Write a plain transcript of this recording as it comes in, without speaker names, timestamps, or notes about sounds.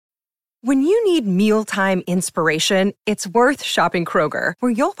When you need mealtime inspiration, it's worth shopping Kroger,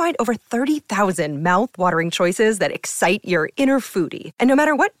 where you'll find over 30,000 mouth-watering choices that excite your inner foodie. And no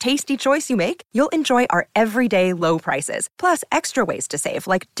matter what tasty choice you make, you'll enjoy our everyday low prices, plus extra ways to save,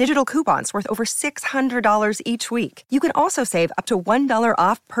 like digital coupons worth over $600 each week. You can also save up to $1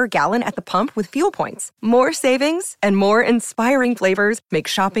 off per gallon at the pump with fuel points. More savings and more inspiring flavors make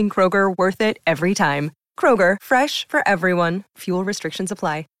shopping Kroger worth it every time. Kroger, fresh for everyone. Fuel restrictions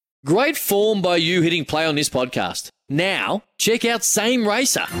apply. Great form by you hitting play on this podcast. Now, check out Same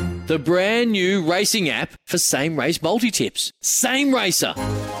Racer, the brand new racing app for same race multi-tips. Same Racer.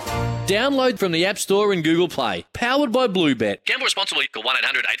 Download from the App Store and Google Play. Powered by Bluebet. Gamble responsibly. Call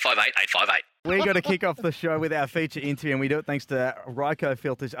 1-800-858-858. We're going to kick off the show with our feature interview, and we do it thanks to Ryco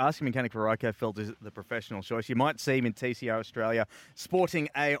Filters. Ask your mechanic for Ryco Filters, the professional choice. You might see him in TCR Australia sporting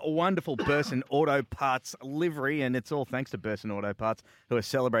a wonderful Burson Auto Parts livery, and it's all thanks to Burson Auto Parts, who are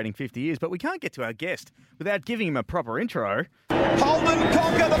celebrating 50 years. But we can't get to our guest without giving him a proper intro. Holden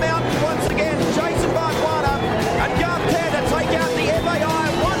conquer the mountain once again. Jason Bargwanna and Garth Kerr to take out the FAI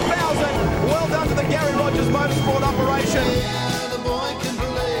 1000. Well done to the Gary Rogers Motorsport operation.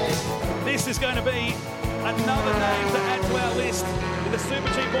 This is going to be another name to add to our list in the Super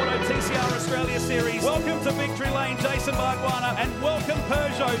Cheap Auto TCR Australia Series. Welcome to Victory Lane, Jason Bargwanna, and welcome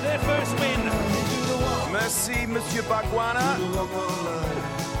Peugeot, their first win. Merci, Monsieur Bargwanna.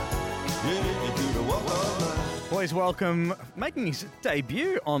 Please welcome, making his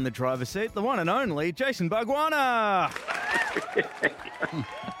debut on the driver's seat, the one and only Jason Bargwanna.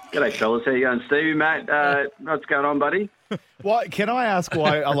 G'day, fellas. How you going, Stevie, mate? What's going on, buddy? Can I ask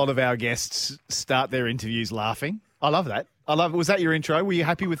why a lot of our guests start their interviews laughing? I love that. Was that your intro? Were you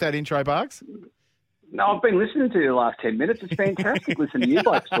happy with that intro, Bargs? No, I've been listening to you the last 10 minutes. It's fantastic listening to you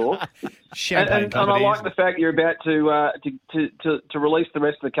blokes talk. Champagne and I like the fact you're about to release the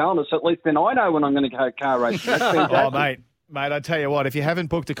rest of the calendar, so at least then I know when I'm going to go car racing. That's fantastic. Oh, mate, I tell you what, if you haven't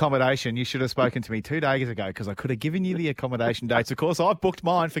booked accommodation, you should have spoken to me 2 days ago because I could have given you the accommodation dates. Of course, I've booked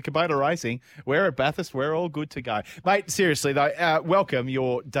mine for Kubota Racing. We're at Bathurst. We're all good to go. Mate, seriously, though, welcome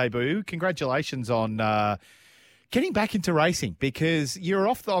your debut. Congratulations on getting back into racing because you're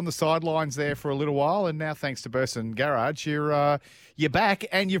off on the sidelines there for a little while, and now thanks to Burson Garage, you're back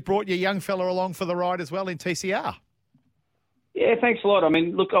and you've brought your young fella along for the ride as well in TCR. Yeah, thanks a lot. I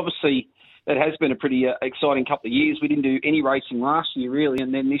mean, look, obviously it has been a pretty exciting couple of years. We didn't do any racing last year, really,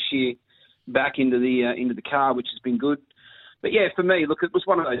 and then this year back into the car, which has been good. But yeah, for me, look, it was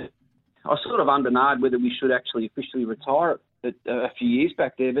one of those. I was sort of undenied whether we should actually officially retire it a few years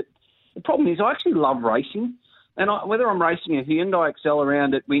back there. But the problem is, I actually love racing, and whether I'm racing a Hyundai Excel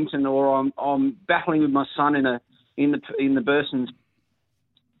around at Winton or I'm battling with my son in the Bursons.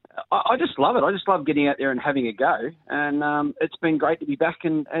 I just love it. I just love getting out there and having a go. And it's been great to be back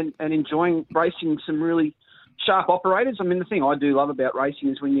and enjoying racing some really sharp operators. I mean, the thing I do love about racing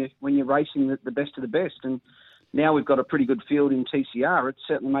is when you're racing the best of the best. And now we've got a pretty good field in TCR. It's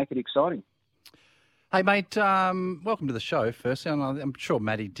certainly make it exciting. Hey, mate, welcome to the show, firstly. I'm sure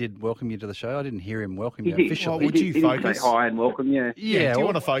Matty did welcome you to the show. I didn't hear him welcome you officially. Well, would you focus? Say hi and welcome, yeah. Yeah, do you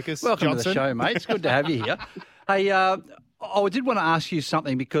want to focus, welcome Johnson? to the show, mate. It's good to have you here. Hey, I did want to ask you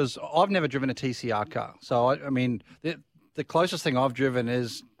something because I've never driven a TCR car. So, I mean, the closest thing I've driven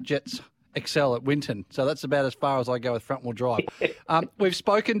is Jet's Excel at Winton. So that's about as far as I go with front-wheel drive. We've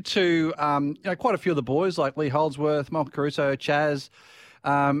spoken to quite a few of the boys like Lee Holdsworth, Malcolm Caruso, Chaz,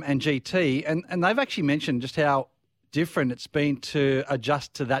 and GT, and they've actually mentioned just how different it's been to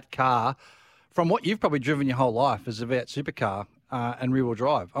adjust to that car from what you've probably driven your whole life as a V8 supercar and rear-wheel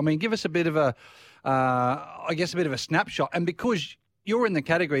drive. I mean, give us a bit of a snapshot. And because you're in the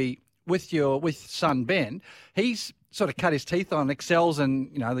category with son Ben, he's sort of cut his teeth on Excels, and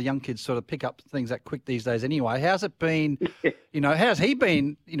the young kids sort of pick up things that quick these days anyway. How's it been? How's he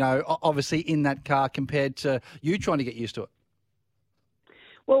been? Obviously in that car compared to you trying to get used to it.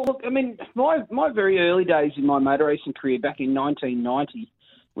 Well, look, I mean, my very early days in my motor racing career back in 1990,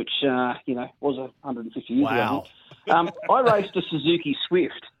 which was 150 years ago. I raced a Suzuki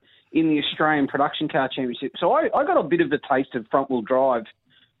Swift in the Australian Production Car Championship. So I got a bit of a taste of front-wheel drive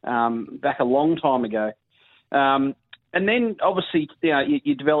back a long time ago. And then, obviously,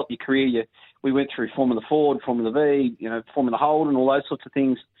 you develop your career. We went through Formula Ford, Formula V, Formula Holden, all those sorts of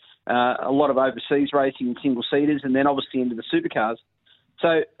things, a lot of overseas racing and single-seaters, and then, obviously, into the supercars.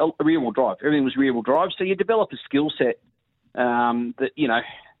 So rear-wheel drive. Everything was rear-wheel drive. So you develop a skill set that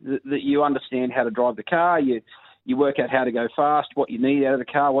you understand how to drive the car. You work out how to go fast, what you need out of the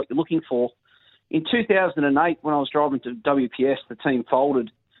car, what you're looking for. In 2008, when I was driving to WPS, the team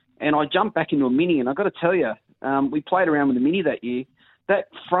folded, and I jumped back into a Mini. And I've got to tell you, we played around with the Mini that year. that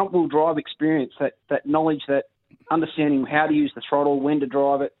front-wheel drive experience, that knowledge, that understanding how to use the throttle, when to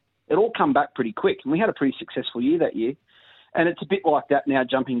drive it, it all come back pretty quick. And we had a pretty successful year that year. And it's a bit like that now,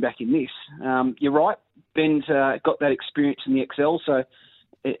 jumping back in this. You're right, Ben's got that experience in the XL, so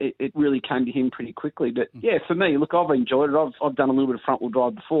it really came to him pretty quickly. But, yeah, for me, look, I've enjoyed it. I've done a little bit of front-wheel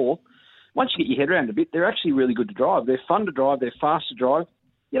drive before. Once you get your head around a bit, they're actually really good to drive. They're fun to drive. They're fast to drive.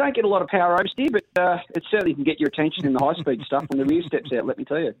 You don't get a lot of power oversteer, but it certainly can get your attention in the high-speed stuff when the rear steps out, let me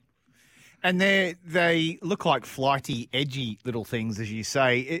tell you. And they look like flighty, edgy little things, as you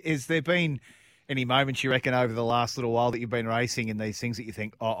say. Has there been any moments, you reckon, over the last little while that you've been racing and these things that you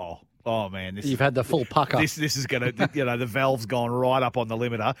think, oh man, You've had the full pucker. This is going to, the valve's gone right up on the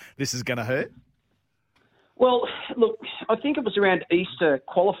limiter. This is going to hurt? Well, look, I think it was around Easter,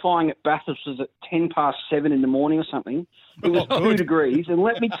 qualifying at Bathurst was at 7:10 in the morning or something. It was 2 degrees. And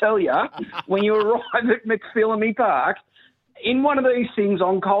let me tell you, when you arrive at McPhillamy Park, in one of these things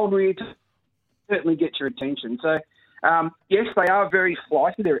on cold rear, certainly get your attention. So, yes, they are very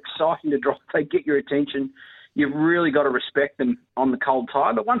flighty. They're exciting to drive. They get your attention. You've really got to respect them on the cold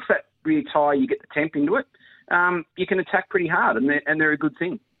tyre. But once that rear tyre, you get the temp into it, you can attack pretty hard, and they're a good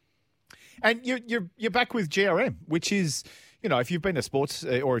thing. And you're back with GRM, which is, if you've been a sports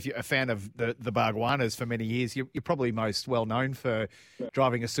or if you're a fan of the Bargwannas for many years, you're probably most well known for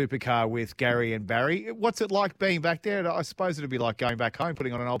driving a supercar with Gary and Barry. What's it like being back there? I suppose it'd be like going back home,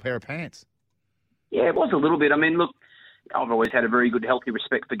 putting on an old pair of pants. Yeah, it was a little bit. I mean, look, I've always had a very good, healthy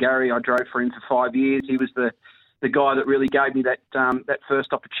respect for Gary. I drove for him for 5 years. He was the guy that really gave me that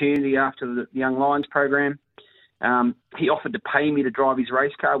first opportunity after the Young Lions program. He offered to pay me to drive his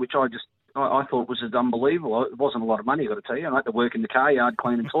race car, which I thought was just unbelievable. It wasn't a lot of money, I've got to tell you. I had to work in the car yard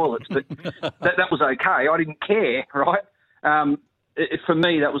cleaning toilets, but that was okay. I didn't care, right? For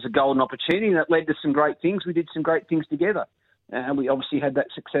me, that was a golden opportunity, and that led to some great things. We did some great things together, and we obviously had that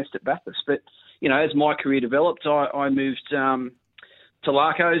success at Bathurst. But, as my career developed, I moved to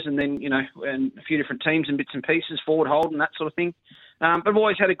Larco's and then, and a few different teams and bits and pieces, forward hold and that sort of thing. But I've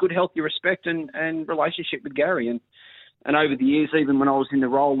always had a good, healthy respect and relationship with Gary. And over the years, even when I was in the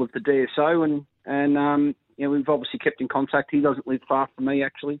role of the DSO, and we've obviously kept in contact. He doesn't live far from me,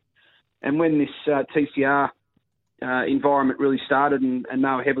 actually. And when this TCR environment really started and they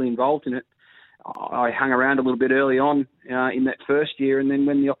were heavily involved in it, I hung around a little bit early on in that first year. And then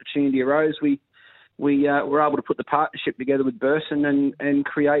when the opportunity arose, we were able to put the partnership together with Burson and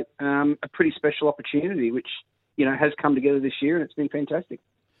create a pretty special opportunity, which, has come together this year, and it's been fantastic.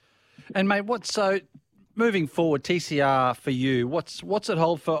 And, mate, moving forward, TCR for you, what's it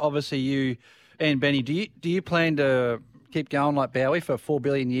hold for, obviously, you and Benny? Do you plan to keep going like Bowie for 4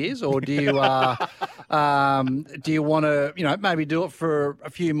 billion years, or do you do you want to maybe do it for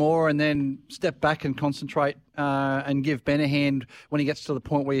a few more and then step back and concentrate and give Ben a hand when he gets to the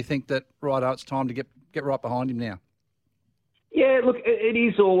point where you think that it's time to get right behind him now? Yeah, look, it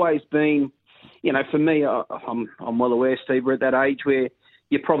is always been, for me, I'm well aware, Steve, we're at that age where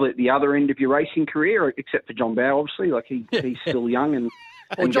you're probably at the other end of your racing career, except for John Bowe, obviously. Like, he's still young and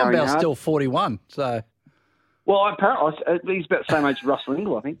John Bowe's hard. still 41, so... Well, apparently he's about the same age as Russell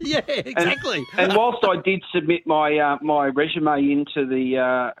Ingall, I think. Yeah, exactly. And whilst I did submit my my resume into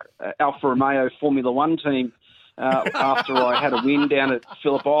the Alfa Romeo Formula One team after I had a win down at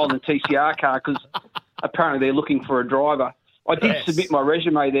Phillip Island, the TCR car, because apparently they're looking for a driver. I did submit my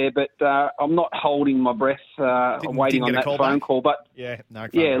resume there, but I'm not holding my breath waiting on that phone call. But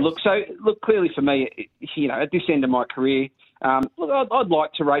look, clearly for me, at this end of my career, I'd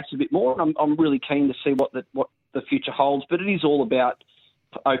like to race a bit more. I'm really keen to see what the future holds, but it is all about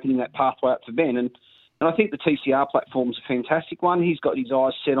opening that pathway up for Ben. And I think the TCR platform's a fantastic one. He's got his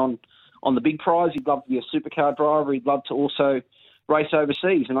eyes set on the big prize. He'd love to be a supercar driver. He'd love to also race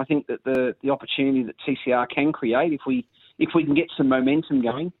overseas. And I think that the opportunity that TCR can create, if we can get some momentum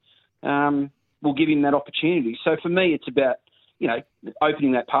going, we'll give him that opportunity. So for me, it's about,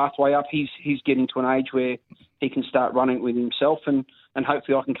 opening that pathway up. He's getting to an age where he can start running it with himself, and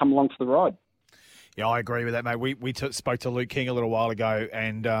hopefully I can come along for the ride. Yeah, I agree with that, mate. We spoke to Luke King a little while ago,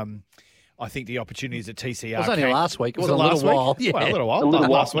 and I think the opportunities at TCR... It was only last week. It was a little while. Yeah. Well, a little while.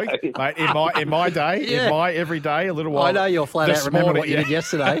 Last week. Mate, in my day, in my every day, a little while. I know you're flat out remember what you did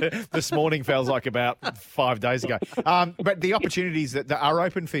yesterday. This morning feels like about 5 days ago. But the opportunities that are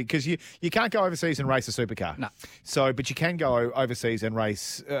open for you, because you can't go overseas and race a supercar. No. But you can go overseas and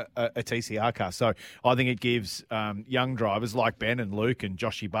race a TCR car. So I think it gives young drivers like Ben and Luke and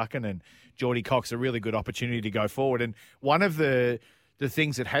Joshy Buchan and Geordie Cox a really good opportunity to go forward. And one of the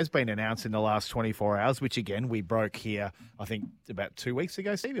things that has been announced in the last 24 hours, which, again, we broke here, I think, about 2 weeks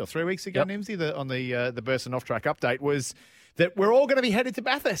ago, Stevie, or 3 weeks ago, Nimsy, on the Burson Off-Track update, was that we're all going to be headed to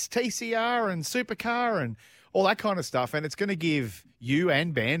Bathurst, TCR and Supercar and all that kind of stuff. And it's going to give you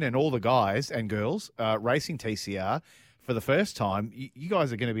and Ben and all the guys and girls racing TCR for the first time. You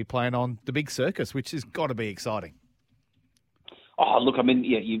guys are going to be playing on the big circus, which has got to be exciting. Oh, look, I mean,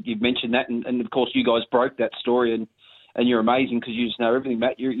 yeah, you've mentioned that. And, of course, you guys broke that story and you're amazing because you just know everything,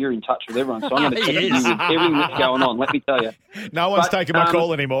 Matt. You're in touch with everyone. So I'm going to check you with everything that's going on, let me tell you. No one's taking my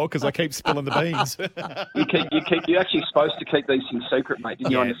call anymore because I keep spilling the beans. You're actually supposed to keep these things secret, mate.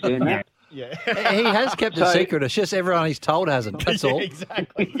 Didn't you understand that? Yeah. He has kept it secret. It's just everyone he's told hasn't. That's all.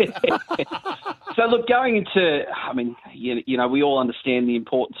 Exactly. So, look, going into, I mean, you know, we all understand the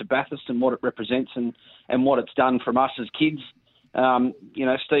importance of Bathurst and what it represents and what it's done from us as kids. You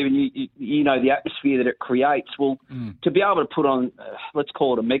know, Stephen, you know the atmosphere that it creates. Well, to be able to put on, let's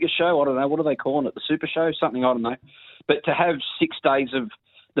call it a mega show. I don't know. What are they calling it? The super show? Something, I don't know. But to have 6 days of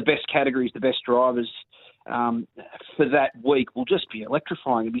the best categories, the best drivers for that week will just be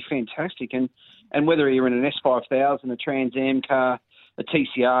electrifying. It'll be fantastic. And whether you're in an S5000, a Trans Am car, a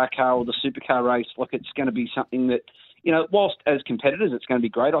TCR car or the supercar race, look, it's going to be something that, you know, whilst as competitors it's going to be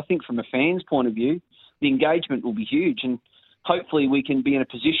great, I think from a fan's point of view, the engagement will be huge. And hopefully we can be in a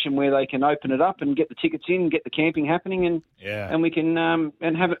position where they can open it up and get the tickets in, get the camping happening, and we can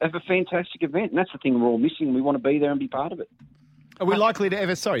and have a fantastic event. And that's the thing we're all missing. We want to be there and be part of it. Are we likely to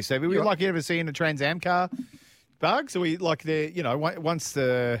ever? Sorry, Steve. Are we likely to ever see in a Trans Am car, Bugs? Are we like the? You know, once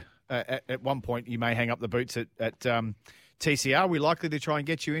at one point you may hang up the boots at TCR. Are we likely to try and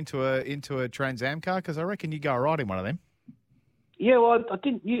get you into a Trans Am car? Because I reckon you go right in one of them. Yeah, well, I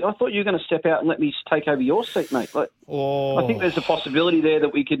didn't. I thought you were going to step out and let me take over your seat, mate. Like, I think there's a possibility there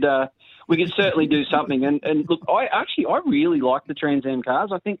that we could certainly do something. And look, I really like the Trans Am cars.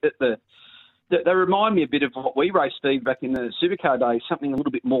 I think that they remind me a bit of what we raced, Steve, back in the supercar days. Something a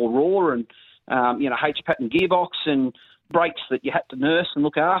little bit more raw and you know, H-pattern gearbox and brakes that you had to nurse and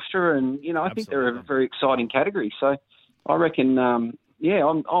look after. And you know, I think they're a very exciting category. So I reckon,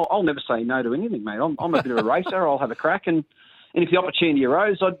 I'll never say no to anything, mate. I'm a bit of a racer. I'll have a crack and if the opportunity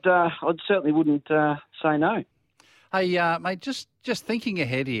arose, I'd certainly wouldn't say no. Hey, mate, just thinking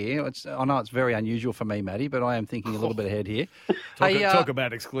ahead here. I know it's very unusual for me, Matty, but I am thinking a little bit ahead here. Talk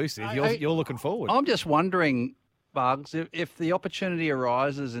about exclusive. You're looking forward. I'm just wondering, Bugs, if the opportunity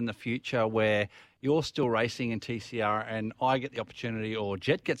arises in the future where you're still racing in TCR and I get the opportunity or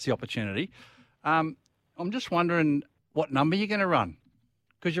Jet gets the opportunity, I'm just wondering what number you're going to run.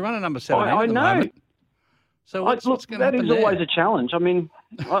 Because you're running number 17 at the moment. So what's going to happen there? That is always a challenge. I mean,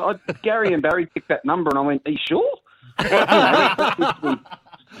 Gary and Barry picked that number, and I went, "Are you sure?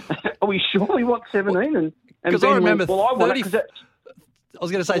 Are we sure we want 17?" Because I remember 30. I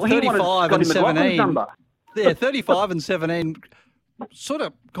was going to say 35 and 17. Yeah, 35 and 17 sort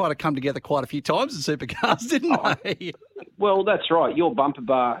of kind of come together quite a few times in supercars, didn't they? Well, that's right. Your bumper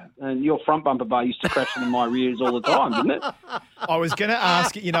bar and your front bumper bar used to crash into my rears all the time, didn't it? I was going to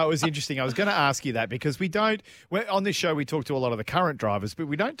ask you, it was interesting. I was going to ask you that because on this show, we talk to a lot of the current drivers, but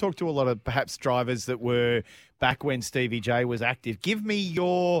we don't talk to a lot of perhaps drivers that were back when Stevie J was active. Give me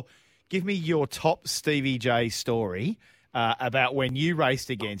your top Stevie J story about when you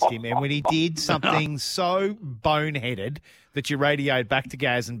raced against him and when he did something so boneheaded that you radioed back to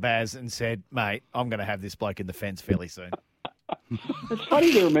Gaz and Baz and said, "Mate, I'm going to have this bloke in the fence fairly soon." It's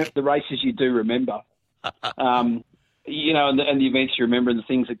funny to remember the races you do remember, and the events you remember and the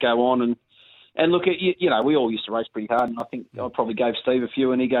things that go on. And look, we all used to race pretty hard, and I think I probably gave Steve a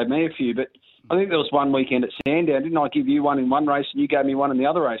few and he gave me a few, but I think there was one weekend at Sandown. Didn't I give you one in one race and you gave me one in the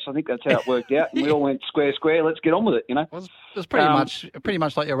other race? I think that's how it worked out. And we all went square. Let's get on with it, It was pretty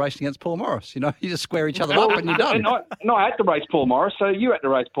much like you're racing against Paul Morris. You just square each other up and you're done. And I had to race Paul Morris, so you had to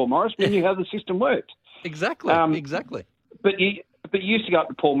race Paul Morris. We knew how the system worked. Exactly. Exactly. But you used to go up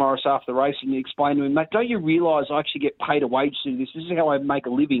to Paul Morris after the race and you explain to him, "Mate, don't you realise I actually get paid a wage to do this? This is how I make a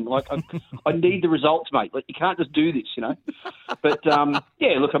living. Like, I need the results, mate. Like, you can't just do this, But,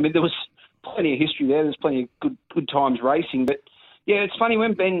 look, I mean, there was plenty of history there. There's plenty of good times racing. But, yeah, it's funny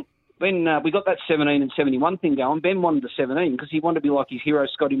when we got that 17 and 71 thing going, Ben wanted the 17 because he wanted to be like his hero,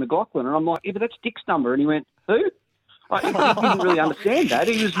 Scotty McLaughlin. And I'm like, yeah, but that's Dick's number. And he went, who? He didn't really understand that.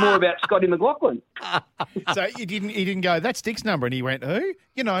 He was more about Scotty McLaughlin. So he didn't go, that's Dick's number. And he went, who?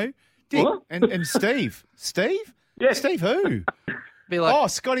 Dick and Steve. Steve? Yeah. Steve who? Be like,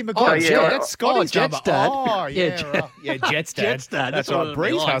 Scotty McLaughlin. That's Scotty's Jet's number. dad. Oh, yeah. Right. Yeah, Jet's dad. Jet's dad. That's right.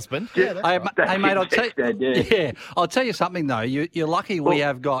 Bree's husband. Hey, mate, I'll tell you something, though. You're lucky we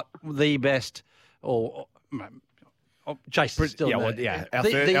have got the best, or Jason's still there.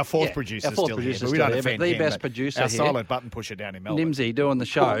 Our fourth producer is still here. But we don't offend the him, best but producer our here, silent button pusher down in Melbourne. Nimsy, doing the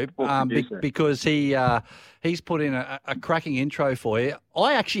show because he's put in a cracking intro for you.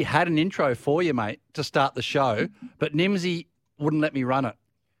 I actually had an intro for you, mate, to start the show, but Nimsy wouldn't let me run it.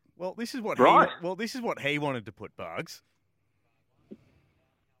 Well, this is what he wanted to put, Bugs.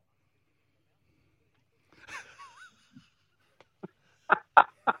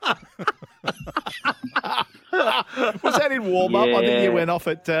 Was that in warm-up? I think you went off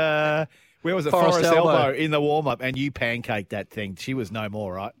at, where was it? Forest Elbow in the warm-up, and you pancaked that thing. She was no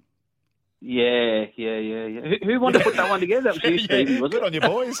more, right? Yeah. Who wanted to put that one together? That was you, Stevie, was it? Good on you,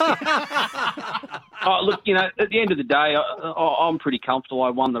 boys. Oh, look, at the end of the day, I'm pretty comfortable I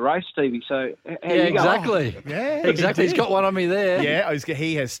won the race, Stevie. So, exactly. Yeah, exactly. He's got one on me there. Yeah,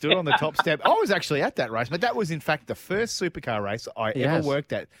 he has stood on the top step. I was actually at that race, but that was, in fact, the first supercar race I ever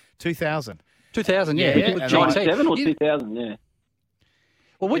worked at, 2000. 2000, yeah. With 97 or 2000, yeah.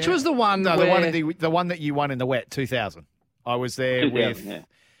 Well, which was the one? No, the one that you won in the wet, 2000. I was there with. Yeah.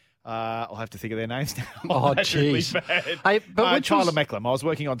 I'll have to think of their names now. Oh, jeez. Really hey, but Tyler Mecklem. I was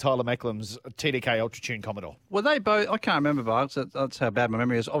working on Tyler Mecklem's TDK Ultra Tune Commodore. Were they both? I can't remember, Bugs. That's how bad my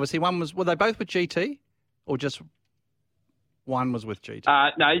memory is. Obviously, one was. Were they both with GT, or just one was with GT?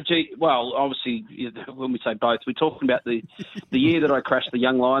 No, well, obviously, when we say both, we're talking about the year that I crashed the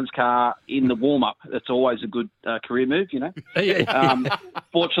Young Lions car in the warm-up. That's always a good career move,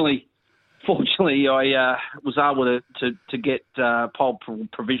 Fortunately, I was able to get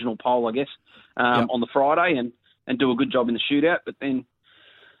provisional pole, I guess, on the Friday and do a good job in the shootout. But then,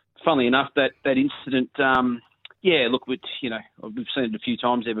 funnily enough, that incident, we've seen it a few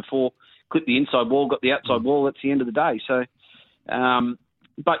times there before. Clipped the inside wall, got the outside wall. That's the end of the day. So,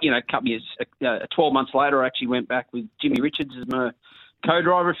 but a couple years, 12 months later, I actually went back with Jimmy Richards as my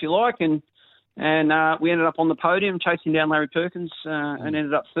co-driver, if you like, and we ended up on the podium chasing down Larry Perkins and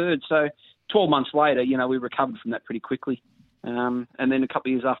ended up third. So 12 months later, we recovered from that pretty quickly. And then a couple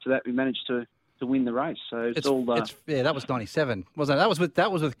of years after that, we managed to win the race. So that was 97, wasn't it?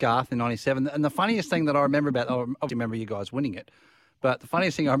 That was with Garth in 97. And the funniest thing that I remember I obviously remember you guys winning it, but the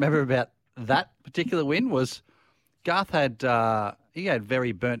funniest thing I remember about that particular win was Garth had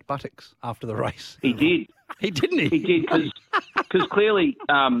very burnt buttocks after the race. He did. He didn't. He did because clearly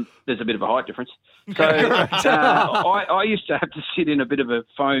there's a bit of a height difference. So I used to have to sit in a bit of a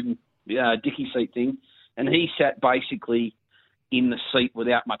foam dicky seat thing, and he sat basically in the seat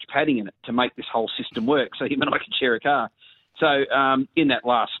without much padding in it to make this whole system work. So him and I could share a car. So in that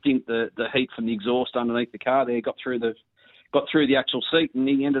last stint, the heat from the exhaust underneath the car there got through the actual seat, and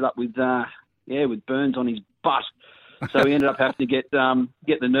he ended up with burns on his butt. So he ended up having to get the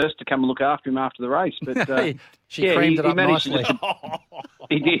nurse to come and look after him after the race. But she creamed it up nicely.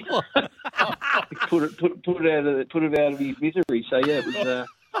 He did. put it out of his misery. So it was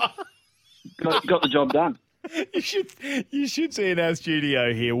got the job done. You should see in our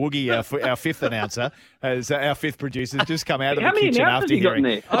studio here, Woogie, our fifth announcer, as our fifth producer, has just come out of the kitchen after hearing.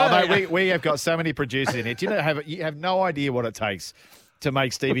 Mate, we have got so many producers in it. You have no idea what it takes to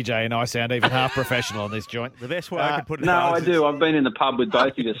make Stevie J and I sound even half professional on this joint. The best way I could put it. No, I do. I've been in the pub with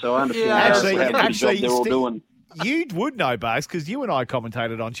both of you, so I understand how good job they're all doing. You would know, Bugs, because you and I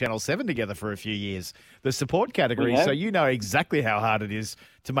commentated on Channel 7 together for a few years, the support category, so you know exactly how hard it is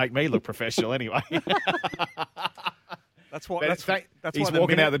to make me look professional anyway. That's why he's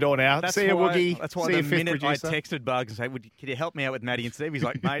walking out the door now. See you, Woogie. That's why the minute I texted Bugs and said, "Can you help me out with Maddie and Steve?" He's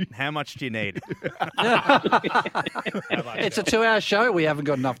like, "Mate, how much do you need?" It's a 2-hour show. We haven't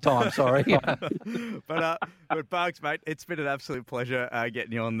got enough time. Sorry. But Bugs, mate, it's been an absolute pleasure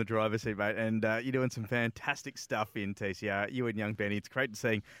getting you on the driver's seat, mate. And you're doing some fantastic stuff in TCR. You and young Benny. It's great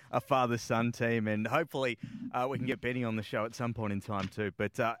seeing a father-son team, and hopefully we can get Benny on the show at some point in time too.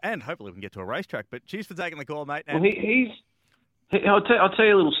 But and hopefully we can get to a racetrack. But cheers for taking the call, mate. And I'll tell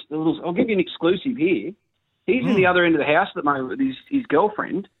you a little. I'll give you an exclusive here. He's in the other end of the house at the moment with his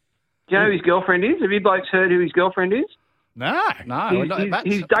girlfriend. Do you know who his girlfriend is? Have you blokes heard who his girlfriend is? No.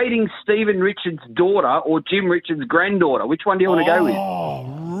 He's dating Stephen Richards' daughter or Jim Richards' granddaughter. Which one do you want to go with?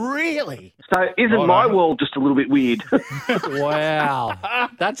 Oh, really? So isn't my world just a little bit weird? Wow.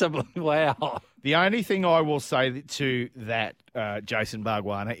 Wow. The only thing I will say to that, Jason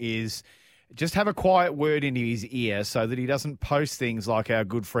Bargwanna, is just have a quiet word into his ear so that he doesn't post things like our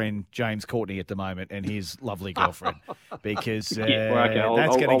good friend James Courtney at the moment and his lovely girlfriend, because that's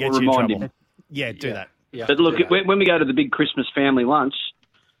going to get you in trouble. Yeah, do that. Yeah. But look, when we go to the big Christmas family lunch,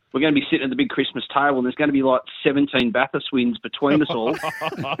 we're going to be sitting at the big Christmas table, and there's going to be like 17 Bathurst wins between us all.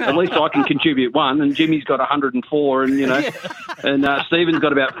 At least I can contribute one, and Jimmy's got 104, and and Stephen's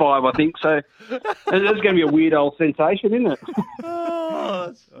got about 5, I think. So it's going to be a weird old sensation, isn't it?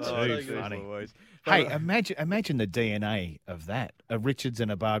 That's too funny. Hey, imagine the DNA of that, a Richards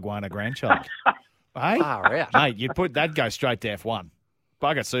and a Bargwanna grandchild. Hey, mate, you put that go straight to F1.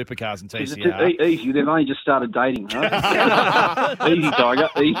 Bugger supercars and TCR. Easy. They've only just started dating, right? Easy, Tiger.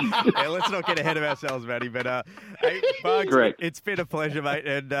 Easy. Yeah, let's not get ahead of ourselves, Matty. But hey, Bugs, correct. It's been a pleasure, mate.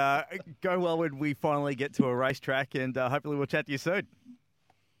 And go well when we finally get to a racetrack. And hopefully we'll chat to you soon.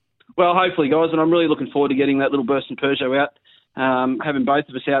 Well, hopefully, guys. And I'm really looking forward to getting that little Burson Peugeot out, having both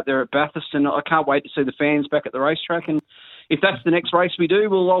of us out there at Bathurst. And I can't wait to see the fans back at the racetrack. And if that's the next race we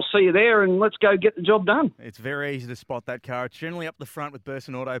do, I'll see you there, and let's go get the job done. It's very easy to spot that car. It's generally up the front with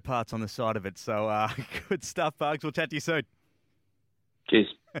Burson Auto Parts on the side of it. So good stuff, Bugs. We'll chat to you soon. Cheers.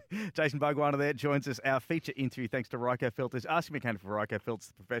 Jason Bargwanna there joins us. Our feature interview thanks to Ryco Filters. Ask your mechanic for Ryco Filters,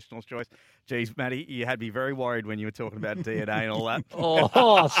 the professional's choice. Geez, Matty, you had me very worried when you were talking about DNA and all that.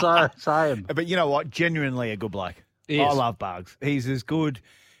 so same. But you know what? Genuinely a good bloke. I love Bugs. He's as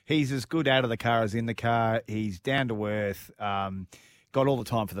good out of the car as in the car. He's down to earth. Got all the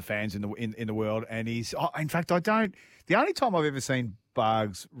time for the fans in the world. And he's, in fact, the only time I've ever seen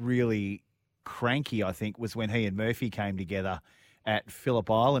Bugs really cranky, I think, was when he and Murphy came together at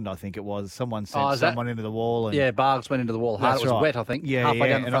Phillip Island, I think it was. Someone sent someone into the wall. And, Bargs went into the wall hard. It was wet, I think. Halfway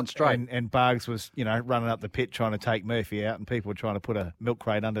down the front straight. And Bargs was, running up the pit trying to take Murphy out, and people were trying to put a milk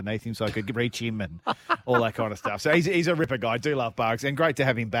crate underneath him so I could reach him and all that kind of stuff. So he's a ripper guy. I do love Bargs, and great to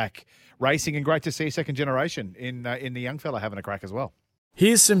have him back racing, and great to see a second generation in the young fella having a crack as well.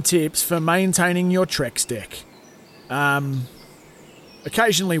 Here's some tips for maintaining your Trex deck.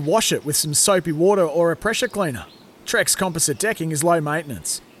 Occasionally wash it with some soapy water or a pressure cleaner. Trex composite decking is low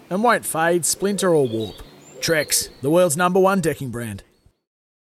maintenance and won't fade, splinter or warp. Trex, the world's #1 decking brand.